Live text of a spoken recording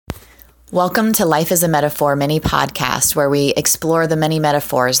Welcome to Life is a Metaphor mini podcast, where we explore the many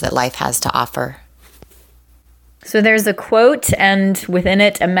metaphors that life has to offer. So there's a quote and within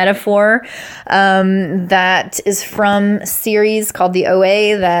it a metaphor that is from a series called the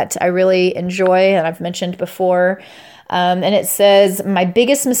OA that I really enjoy and I've mentioned before. And it says, "My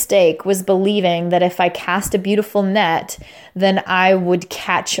biggest mistake was believing that if I cast a beautiful net, then I would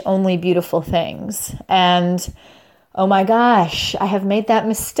catch only beautiful things." And oh my gosh, I have made that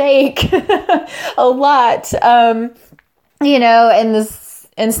mistake a lot. In this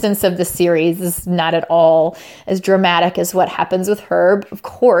instance of the series is not at all as dramatic as what happens with Herb, of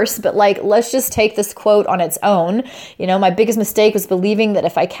course, but let's just take this quote on its own. My biggest mistake was believing that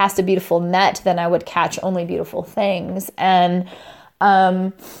if I cast a beautiful net, then I would catch only beautiful things. And,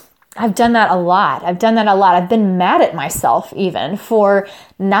 I've done that a lot. I've been mad at myself even for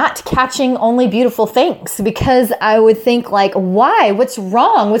not catching only beautiful things, because I would think why? What's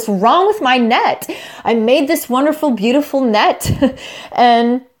wrong? What's wrong with my net? I made this wonderful, beautiful net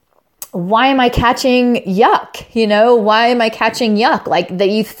and why am I catching yuck? Why am I catching yuck? That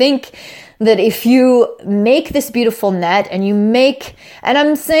you think that if you make this beautiful net and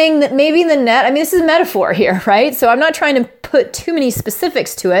I'm saying that maybe the net, this is a metaphor here, right? So I'm not trying to put too many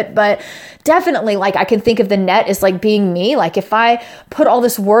specifics to it, but definitely I can think of the net as being me. If I put all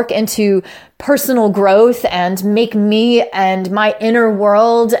this work into personal growth and make me and my inner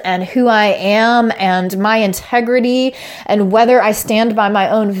world and who I am and my integrity and whether I stand by my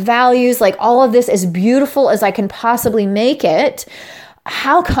own values, all of this as beautiful as I can possibly make it,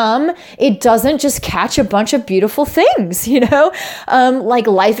 how come it doesn't just catch a bunch of beautiful things, like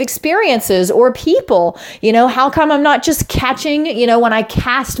life experiences or people, how come I'm not just catching, when I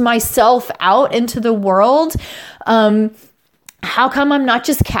cast myself out into the world, how come I'm not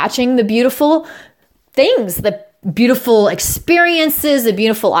just catching the beautiful things, the beautiful experiences, the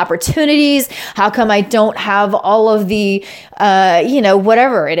beautiful opportunities? How come I don't have all of the,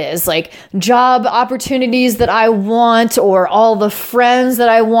 whatever it is, job opportunities that I want or all the friends that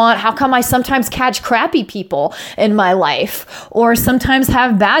I want? How come I sometimes catch crappy people in my life or sometimes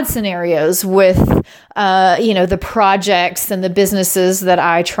have bad scenarios with, the projects and the businesses that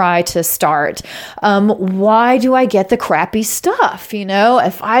I try to start? Why do I get the crappy stuff?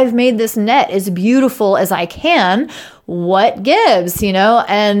 If I've made this net as beautiful as I can, what gives,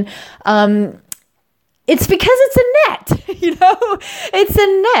 and, it's because it's a net, it's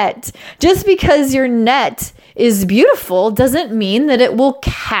a net. Just because your net is beautiful doesn't mean that it will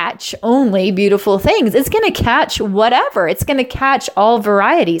catch only beautiful things. It's going to catch whatever. It's going to catch all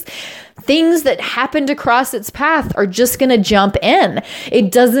varieties. Things that happened across its path are just going to jump in. It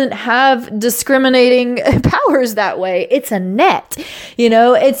doesn't have discriminating powers that way. It's a net.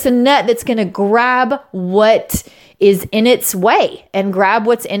 It's a net that's going to grab what is in its way and grab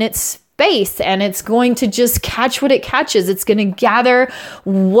what's in its space, and it's going to just catch what it catches. It's going to gather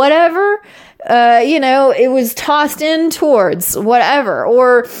whatever it was tossed in towards, whatever.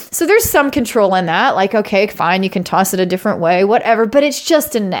 Or so there's some control in that. Okay, fine, you can toss it a different way, whatever, but it's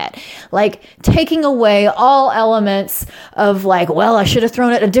just a net. Taking away all elements of I should have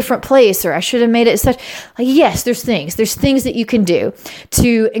thrown it a different place, or I should have made it such. Yes, there's things that you can do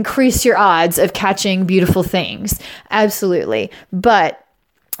to increase your odds of catching beautiful things. Absolutely. But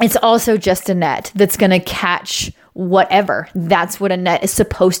it's also just a net that's going to catch whatever. That's what a net is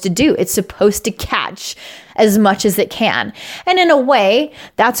supposed to do. It's supposed to catch as much as it can. And in a way,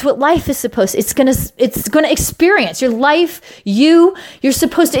 that's what life is supposed to. It's going to experience your life. You're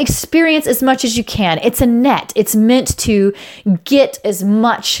supposed to experience as much as you can. It's a net. It's meant to get as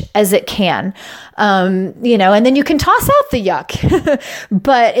much as it can. And then you can toss out the yuck,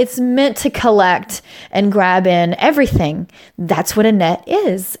 but it's meant to collect and grab in everything. That's what a net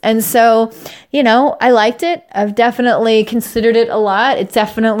is. And so, I liked it. I've definitely considered it a lot. It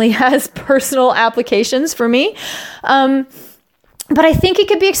definitely has personal applications for me. But I think it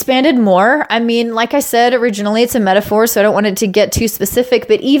could be expanded more. Like I said, originally it's a metaphor, so I don't want it to get too specific,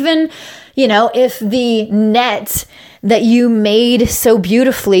 but even, if the net that you made so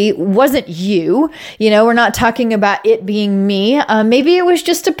beautifully wasn't you, we're not talking about it being me. Maybe it was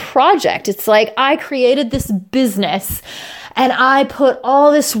just a project. It's I created this business and I put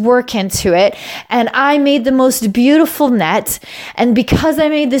all this work into it and I made the most beautiful net. And because I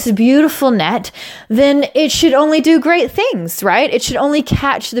made this beautiful net, then it should only do great things, right? It should only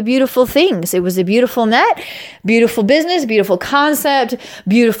catch the beautiful things. It was a beautiful net, beautiful business, beautiful concept,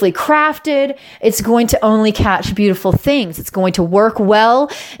 beautifully crafted. It's going to only catch beautiful things. It's going to work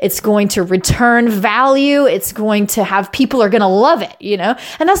well. It's going to return value. It's going to have people are going to love it,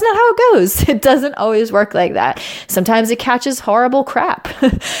 and that's not how it goes. It doesn't always work like that. Sometimes it catches catches horrible crap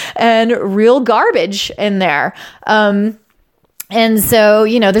and real garbage in there. And so,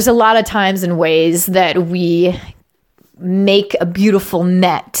 there's a lot of times and ways that we make a beautiful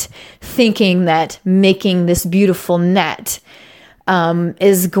net, thinking that making this beautiful net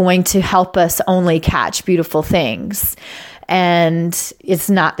is going to help us only catch beautiful things. And it's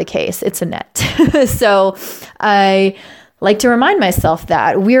not the case. It's a net. So I like to remind myself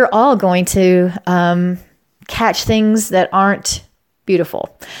that we're all going to catch things that aren't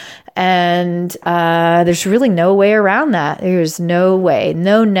beautiful. And there's really no way around that. There's no way,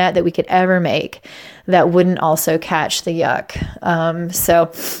 no net that we could ever make that wouldn't also catch the yuck.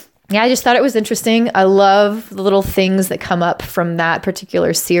 So I just thought it was interesting. I love the little things that come up from that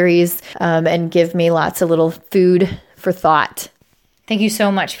particular series and give me lots of little food for thought. Thank you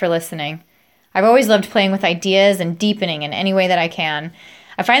so much for listening. I've always loved playing with ideas and deepening in any way that I can.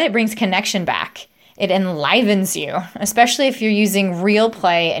 I find it brings connection back. It enlivens you, especially if you're using real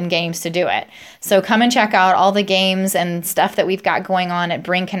play and games to do it. So come and check out all the games and stuff that we've got going on at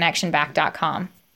bringconnectionback.com.